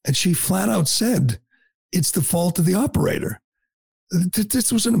official, and she flat out said it's the fault of the operator.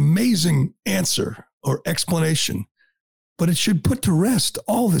 This was an amazing answer or explanation, but it should put to rest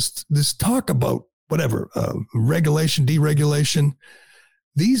all this talk about whatever regulation, deregulation.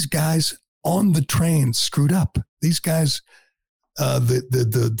 These guys on the train screwed up. These guys,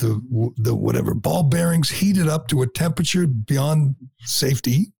 the whatever ball bearings heated up to a temperature beyond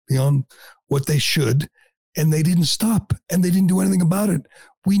safety, beyond what they should, and they didn't stop, and they didn't do anything about it.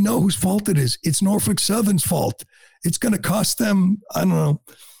 We know whose fault it is. It's Norfolk Southern's fault. It's going to cost them, I don't know,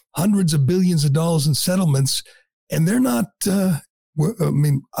 hundreds of billions of dollars in settlements, and they're not.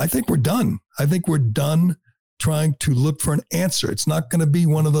 I think we're done. I think we're done trying to look for an answer. It's not going to be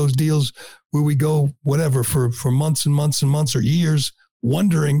one of those deals where we go whatever for months and months and months or years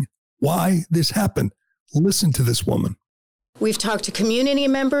wondering why this happened. Listen to this woman. We've talked to community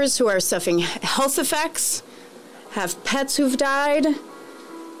members who are suffering health effects, have pets who've died,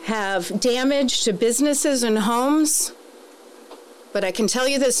 have damage to businesses and homes. But I can tell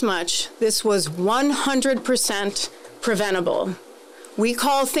you this much, this was 100% preventable. We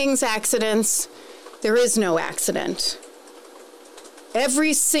call things accidents. There is no accident.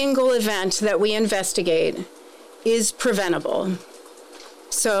 Every single event that we investigate is preventable.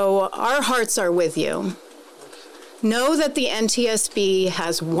 So our hearts are with you. Know that the NTSB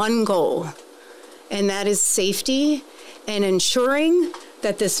has one goal, and that is safety and ensuring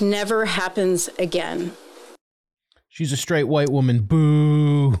that this never happens again. She's a straight white woman.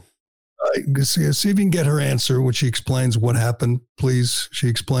 Boo. See if you can get her answer when she explains what happened, please. She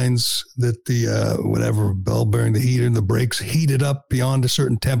explains that the whatever bell bearing, the heater and the brakes heated up beyond a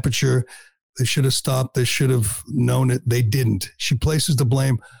certain temperature. They should have stopped. They should have known it. They didn't. She places the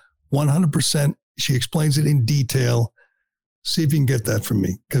blame 100%. She explains it in detail. See if you can get that from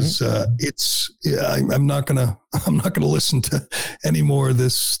me, because I'm not gonna listen to any more of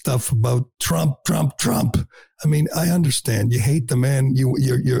this stuff about Trump. I mean, I understand you hate the man.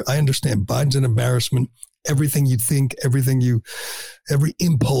 I understand Biden's an embarrassment. Everything you think, every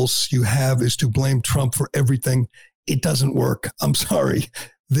impulse you have is to blame Trump for everything. It doesn't work. I'm sorry.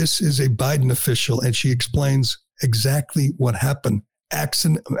 This is a Biden official, and she explains exactly what happened.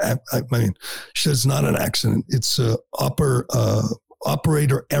 Accident. I mean, she says it's not an accident. It's a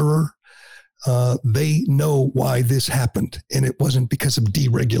operator error. They know why this happened, and it wasn't because of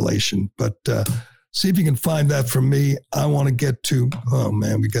deregulation. But see if you can find that from me. I want to get to. Oh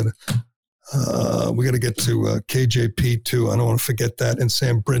man, we got to get to KJP too. I don't want to forget that, and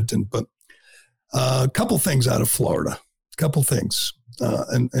Sam Brinton. But a couple things out of Florida.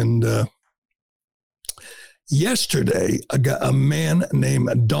 Yesterday, a man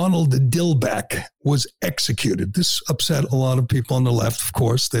named Donald Dilbeck was executed. This upset a lot of people on the left, of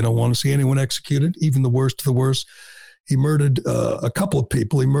course. They don't want to see anyone executed, even the worst of the worst. He murdered a couple of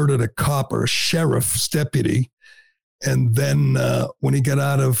people. He murdered a cop or a sheriff's deputy. And then when he got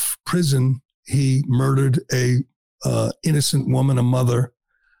out of prison, he murdered a innocent woman, a mother.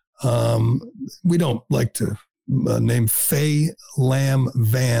 We don't like to name Faye Lamb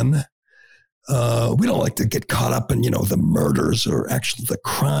Van. We don't like to get caught up in, the murders or actually the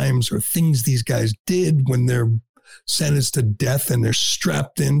crimes or things these guys did when they're sentenced to death and they're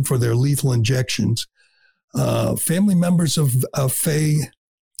strapped in for their lethal injections. Family members of Faye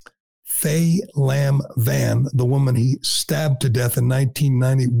Lamb Van, the woman he stabbed to death in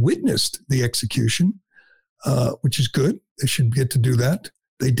 1990, witnessed the execution, which is good. They should get to do that.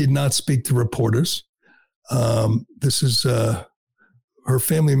 They did not speak to reporters. This is... her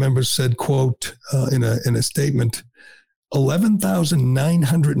family members said, quote, in a statement,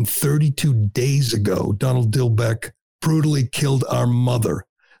 11,932 days ago, Donald Dilbeck brutally killed our mother.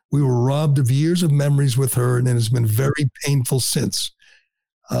 We were robbed of years of memories with her, and it has been very painful since.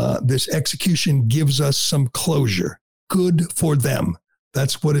 This execution gives us some closure. Good for them.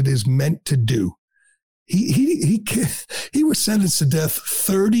 That's what it is meant to do. He was sentenced to death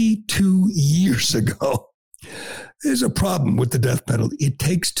 32 years ago. There's a problem with the death penalty. It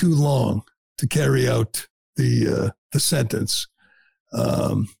takes too long to carry out the sentence.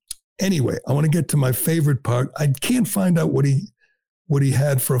 Anyway, I want to get to my favorite part. I can't find out what he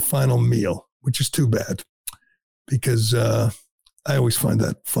had for a final meal, which is too bad, because I always find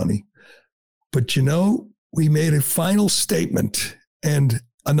that funny. But we made a final statement and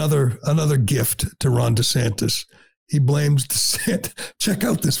another gift to Ron DeSantis. He blames DeSantis. Check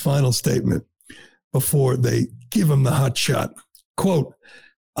out this final statement before they give him the hot shot. Quote,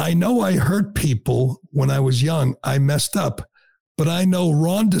 "I know I hurt people when I was young. I messed up. But I know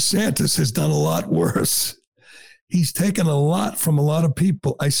Ron DeSantis has done a lot worse. He's taken a lot from a lot of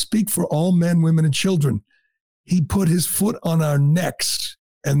people. I speak for all men, women, and children. He put his foot on our necks."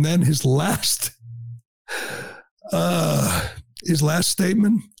 And then his last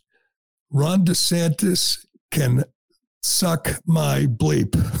statement, "Ron DeSantis can suck my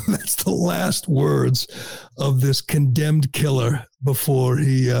bleep." That's the last words of this condemned killer before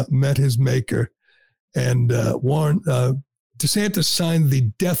he met his maker. And DeSantis signed the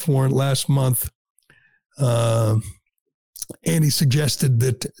death warrant last month, and he suggested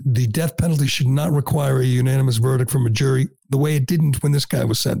that the death penalty should not require a unanimous verdict from a jury the way it didn't when this guy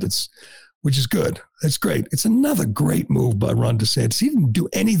was sentenced, which is good. That's great. It's another great move by Ron DeSantis. He didn't do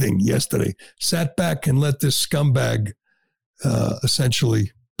anything yesterday. Sat back and let this scumbag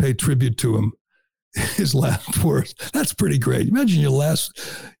essentially pay tribute to him. His last words. That's pretty great. Imagine the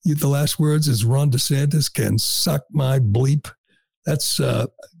last words is Ron DeSantis can suck my bleep. That's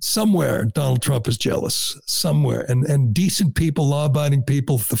somewhere Donald Trump is jealous. Somewhere. And decent people, law-abiding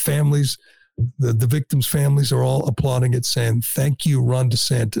people, the families, the victims' families are all applauding it, saying, "Thank you, Ron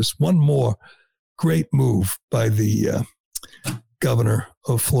DeSantis." One more great move by the governor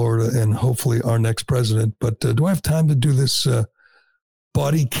of Florida and hopefully our next president. But do I have time to do this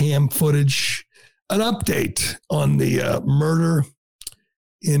body cam footage? An update on the murder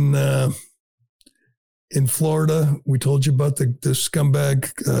in Florida. We told you about the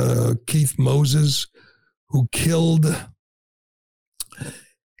scumbag Keith Moses, who killed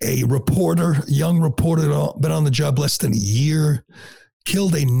a young reporter, been on the job less than a year,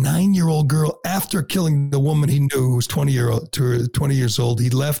 killed a 9-year-old girl after killing the woman he knew who was 20 years old. He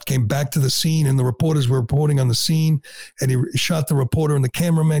left, came back to the scene, and the reporters were reporting on the scene, and he shot the reporter and the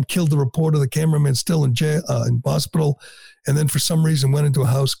cameraman, killed the reporter, the cameraman still in jail, in hospital, and then for some reason went into a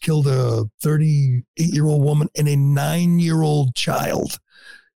house, killed a 38-year-old woman and a 9-year-old child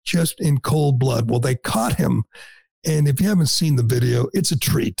just in cold blood. Well, they caught him, and if you haven't seen the video, it's a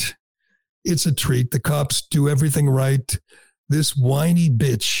treat. It's a treat. The cops do everything right. This whiny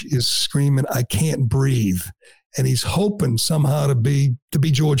bitch is screaming, "I can't breathe." And he's hoping somehow to be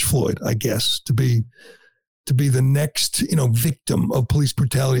George Floyd, I guess, to be the next, victim of police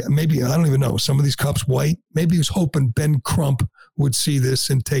brutality. Maybe, I don't even know, some of these cops white. Maybe he was hoping Ben Crump would see this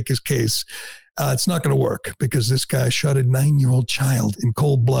and take his case. It's not going to work because this guy shot a 9-year-old child in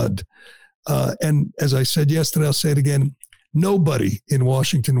cold blood. And as I said yesterday, I'll say it again, nobody in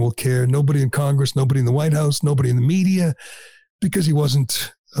Washington will care. Nobody in Congress, nobody in the White House, nobody in the media, because he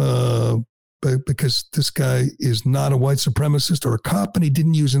wasn't, because this guy is not a white supremacist or a cop, and he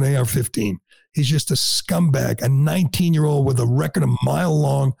didn't use an AR-15. He's just a scumbag, a 19-year-old with a record a mile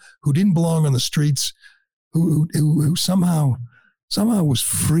long who didn't belong on the streets, who somehow was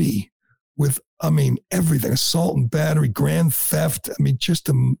free with, everything, assault and battery, grand theft. Just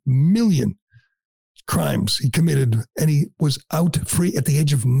a million crimes he committed, and he was out free at the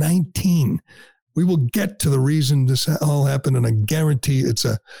age of 19. We will get to the reason this all happened, and I guarantee it's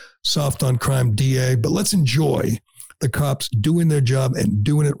a soft on crime DA, but let's enjoy the cops doing their job and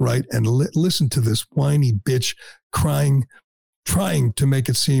doing it right, and listen to this whiny bitch crying, trying to make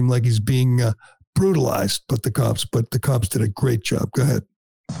it seem like he's being brutalized, but the cops did a great job. Go ahead.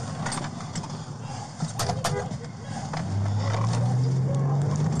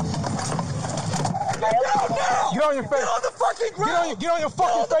 Get on your face. Get on the fucking ground. Get on your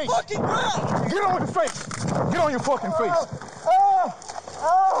fucking face. Fucking ground. Get on your face. Get on your fucking face.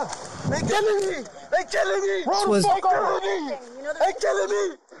 They killing me. They killing me. Roll the fuck over. They killing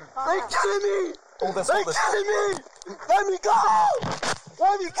me. They killing me. They killing me. Let me go.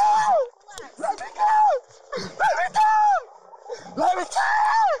 Let me go. Let me go. Let me go. Let me go.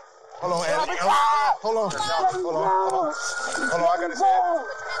 Hold on, Andy. Hold on. Hold on. I gotta see it.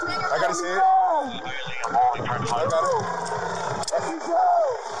 I gotta see it. I got it.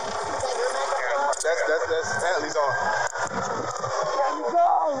 That's Antley's on.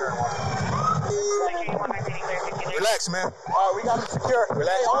 Relax, man. All right, we got him secured.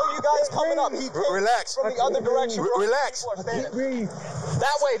 Relax. Hey, all you guys coming up. Relax. From the other direction. Relax. Breathe.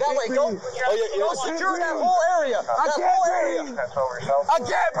 That way. Go secure that whole area. I can't breathe.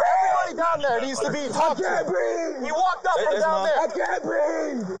 Everybody down there needs to be talked to. He walked up from down there. I can't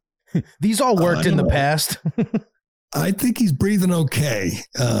breathe. These all worked in the past. I think he's breathing okay,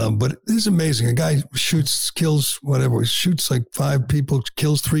 but it is amazing. A guy kills like 5 people,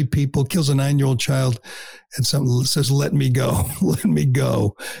 kills 3 people, kills a 9-year-old child, and something says, "Let me go, let me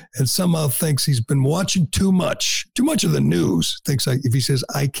go," and somehow thinks he's been watching too much of the news. Thinks like if he says,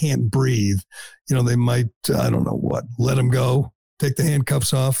 "I can't breathe," they might, I don't know what, let him go, take the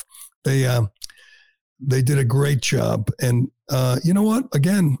handcuffs off. They did a great job. And you know what?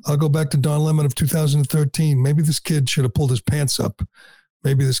 Again, I'll go back to Don Lemon of 2013. Maybe this kid should have pulled his pants up.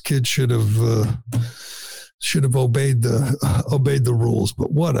 Maybe this kid should have obeyed the rules.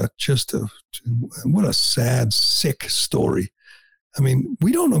 But what a sad, sick story. I mean,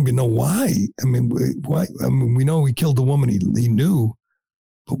 we don't even know why. I mean, we know he killed the woman he knew,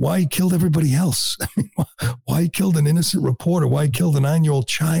 but why he killed everybody else? I mean, why he killed an innocent reporter? Why he killed a 9-year-old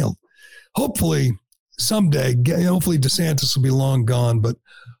child? Hopefully, someday, hopefully DeSantis will be long gone, but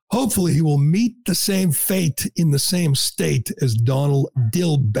hopefully he will meet the same fate in the same state as Donald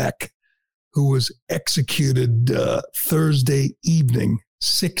Dilbeck, who was executed Thursday evening,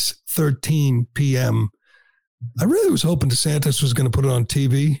 6:13 p.m. I really was hoping DeSantis was going to put it on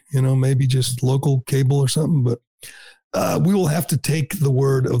TV, maybe just local cable or something, but we will have to take the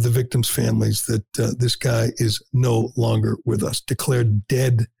word of the victims' families that this guy is no longer with us, declared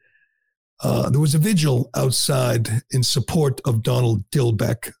dead. There was a vigil outside in support of Donald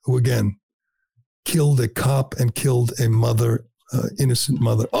Dilbeck, who again killed a cop and killed a mother, innocent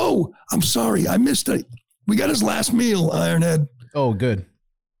mother. Oh, I'm sorry. I missed it. We got his last meal, Ironhead. Oh, good.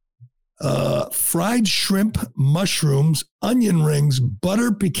 Fried shrimp, mushrooms, onion rings,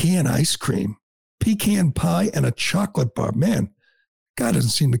 butter pecan ice cream, pecan pie, and a chocolate bar. Man, God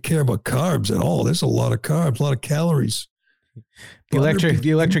doesn't seem to care about carbs at all. There's a lot of carbs, a lot of calories. The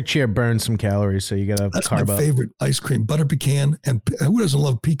electric chair burns some calories, so you got to carb up. That's my favorite ice cream, butter pecan, and who doesn't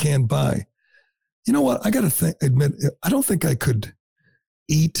love pecan pie? You know what? I got to admit, I don't think I could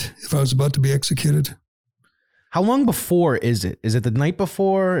eat if I was about to be executed. How long before is it? Is it the night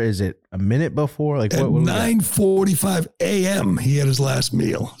before? Is it a minute before? Like at 9:45 a.m. he had his last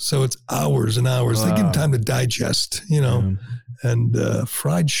meal, so it's hours and hours. They give him time to digest, And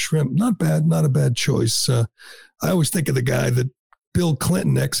fried shrimp, not bad, not a bad choice. I always think of the guy that Bill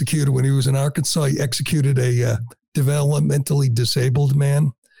Clinton executed when he was in Arkansas. He executed a developmentally disabled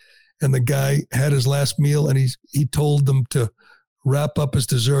man, and the guy had his last meal, and he told them to wrap up his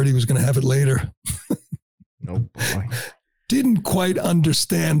dessert. He was going to have it later. Oh, boy. Didn't quite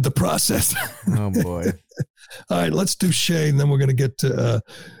understand the process. Oh, boy. All right, let's do Shay, and then we're going to get to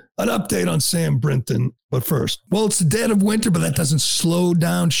an update on Sam Brinton. But first, well, it's the dead of winter, but that doesn't slow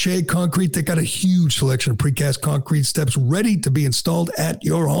down Shea Concrete. They got a huge selection of precast concrete steps ready to be installed at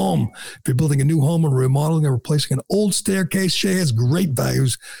your home. If you're building a new home or remodeling or replacing an old staircase, Shea has great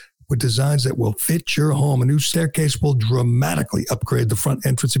values with designs that will fit your home. A new staircase will dramatically upgrade the front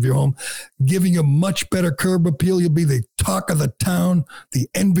entrance of your home, giving you much better curb appeal. You'll be the talk of the town, the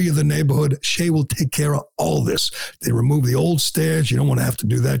envy of the neighborhood. Shea will take care of all this. They remove the old stairs. You don't want to have to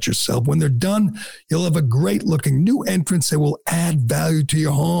do that yourself. When they're done, you'll have a great looking new entrance that will add value to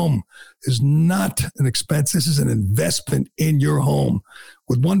your home. It's not an expense. This is an investment in your home.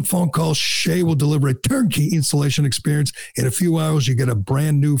 With one phone call, Shea will deliver a turnkey installation experience. In a few hours, you get a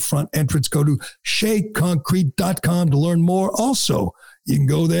brand new front entrance. Go to SheaConcrete.com to learn more. Also, you can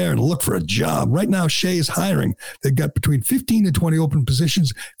go there and look for a job. Right now, Shea is hiring. They've got between 15 and 20 open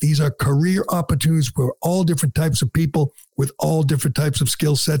positions. These are career opportunities for all different types of people with all different types of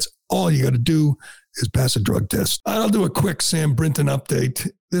skill sets. All you got to do is pass a drug test. I'll do a quick Sam Brinton update.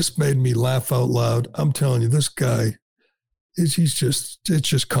 This made me laugh out loud. I'm telling you, this guy, it's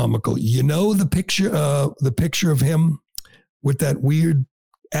just comical. You know the picture of him with that weird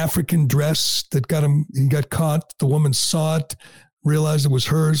African dress that he got caught. The woman saw it, realized it was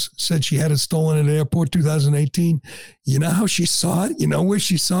hers, said she had it stolen at an airport 2018. You know how she saw it? You know where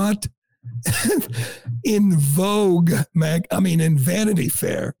she saw it? In Vogue in Vanity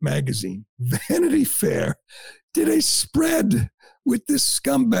Fair magazine. Vanity Fair did a spread with this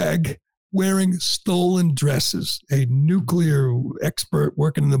scumbag wearing stolen dresses, a nuclear expert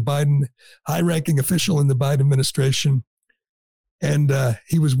working in the Biden, high-ranking official in the Biden administration. And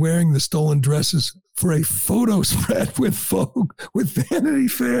he was wearing the stolen dresses for a photo spread with Vogue, with Vanity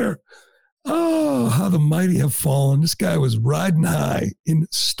Fair. Oh, how the mighty have fallen. This guy was riding high in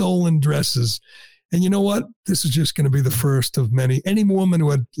stolen dresses. And you know what? This is just going to be the first of many. Any woman who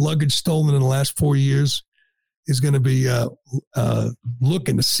had luggage stolen in the last 4 years, is going to be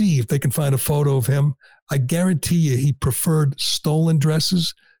looking to see if they can find a photo of him. I guarantee you he preferred stolen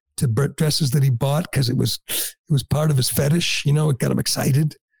dresses to dresses that he bought because it was part of his fetish. You know, it got him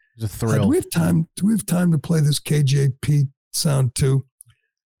excited. It was a thrill. Do we have time to play this KJP sound too?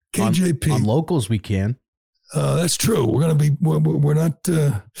 KJP on locals we can. That's true. We're not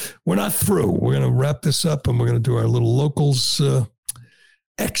through. We're gonna wrap this up and we're gonna do our little locals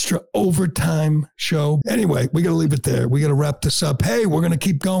extra overtime show. Anyway, we gotta leave it there. We gotta wrap this up. Hey, we're gonna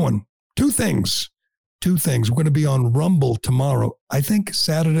keep going. Two things. We're going to be on Rumble tomorrow. I think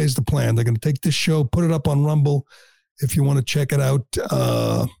Saturday's the plan. They're going to take this show, put it up on Rumble. If you want to check it out,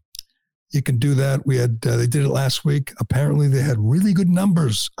 you can do that. They did it last week. Apparently they had really good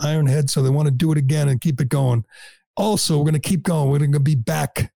numbers, Ironhead, so they want to do it again and keep it going. Also, we're going to keep going. We're going to be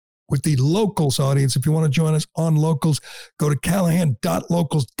back with the Locals audience. If you want to join us on Locals, go to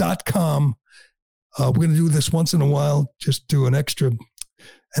callahan.locals.com. We're going to do this once in a while, just do an extra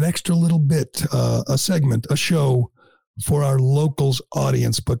little bit, a segment, a show for our Locals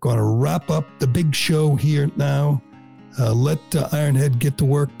audience. But going to wrap up the big show here now. Let Ironhead get to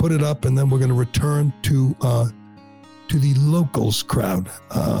work, put it up, and then we're going to return to the Locals crowd.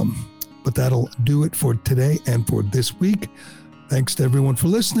 But that'll do it for today and for this week. Thanks to everyone for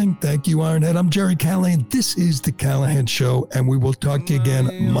listening. Thank you, Ironhead. I'm Gerry Callahan. This is the Callahan Show, and we will talk to you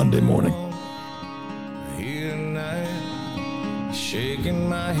again Monday morning. Shaking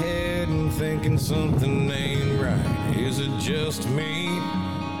my head and thinking something ain't right. Is it just me?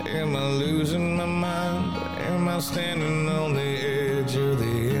 Am I losing my mind? Am I standing on the edge of the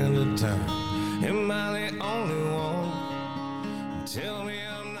end of time? Am I the only one? Tell me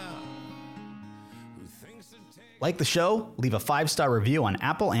I'm not. Like the show? Leave a 5-star review on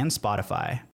Apple and Spotify.